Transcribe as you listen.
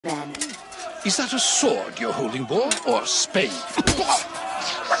Ben. Is that a sword you're holding, boy, or a spade?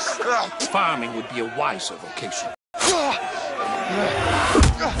 Farming would be a wiser vocation.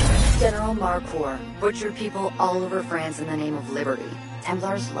 General Marcour butchered people all over France in the name of liberty.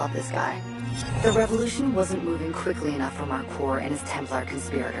 Templars love this guy. The revolution wasn't moving quickly enough for Marcour and his Templar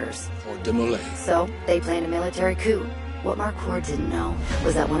conspirators. Or Demolay. So, they planned a military coup. What Marcour didn't know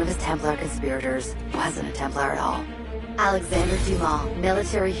was that one of his Templar conspirators wasn't a Templar at all. Alexander Dumas,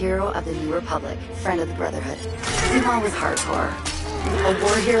 military hero of the New Republic, friend of the Brotherhood. Dumas was hardcore. A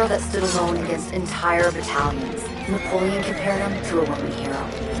war hero that stood alone against entire battalions. Napoleon compared him to a Roman hero.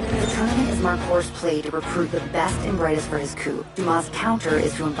 The tournament is Marcour's play to recruit the best and brightest for his coup. Dumas' counter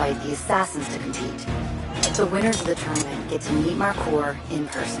is to invite the assassins to compete. The winners of the tournament get to meet Marcour in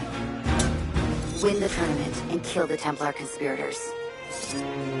person. Win the tournament and kill the Templar conspirators.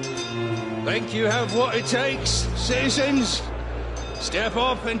 Think you have what it takes, citizens? Step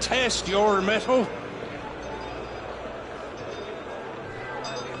up and test your mettle.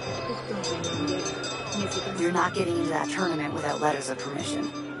 You're not getting into that tournament without letters of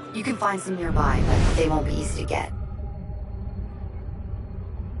permission. You can find some nearby, but they won't be easy to get.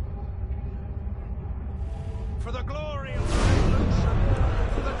 For the glory of the revolution!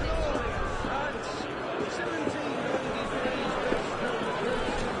 For the glory of France!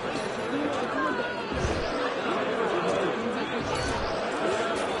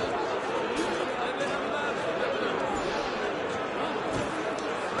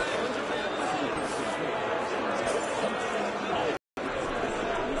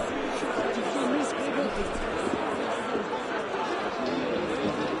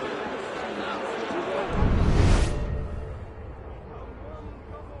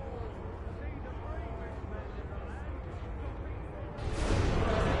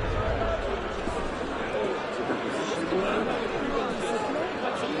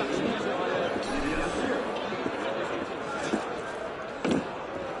 17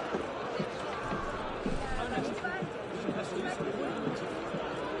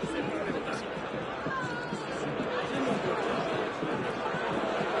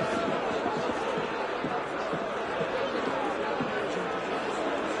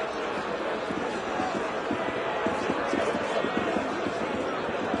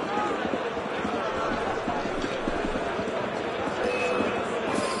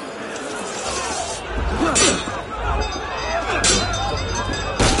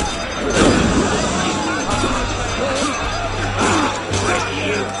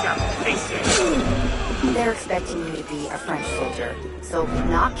 They're expecting you to be a French soldier, so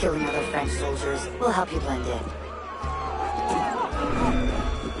not killing other French soldiers will help you blend in.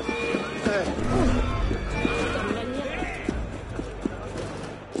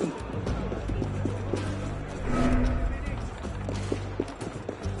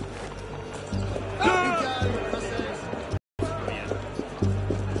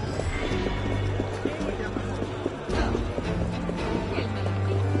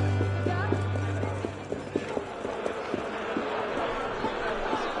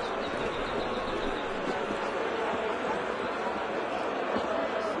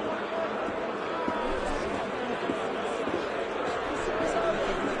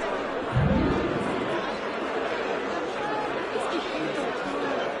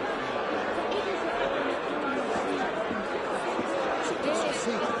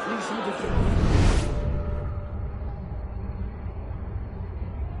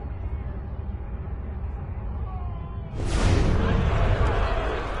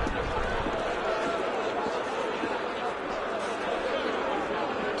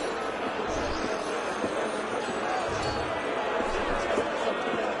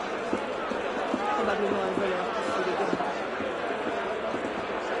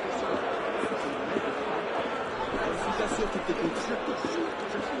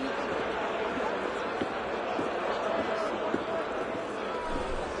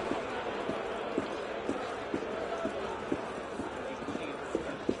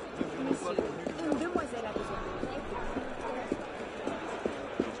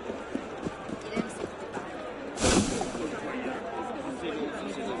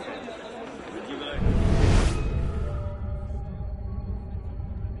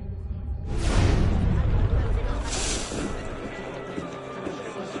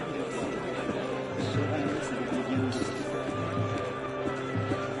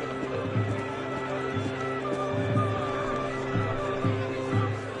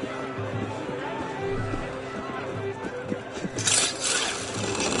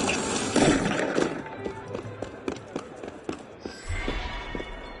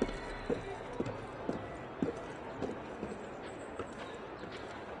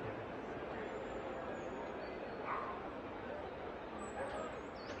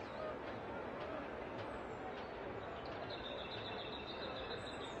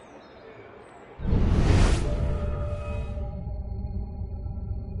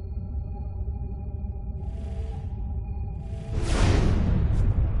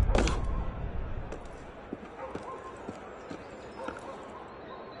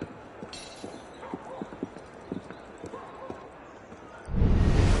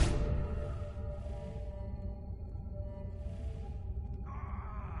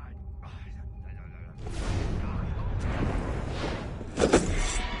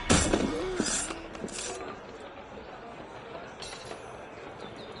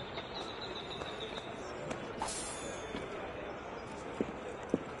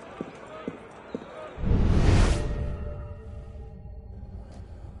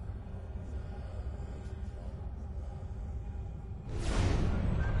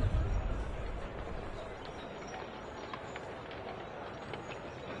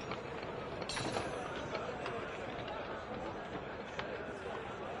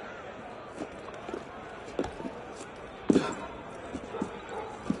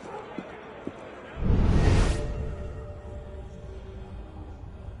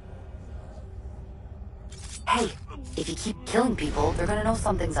 If you keep killing people, they're gonna know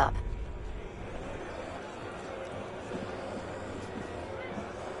something's up.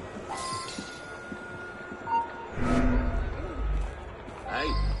 Hey,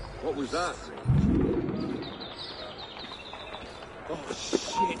 what was that? Oh,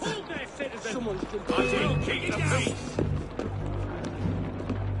 shit. Hold there, citizen! Someone's jumped. I will keep the peace!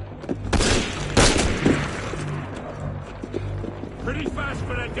 Pretty fast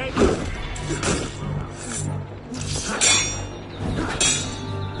for a gamer.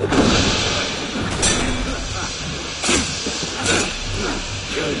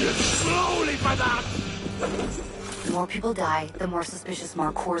 Kill you slowly for that! The more people die, the more suspicious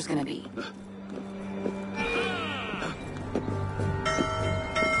Mark IV's gonna be.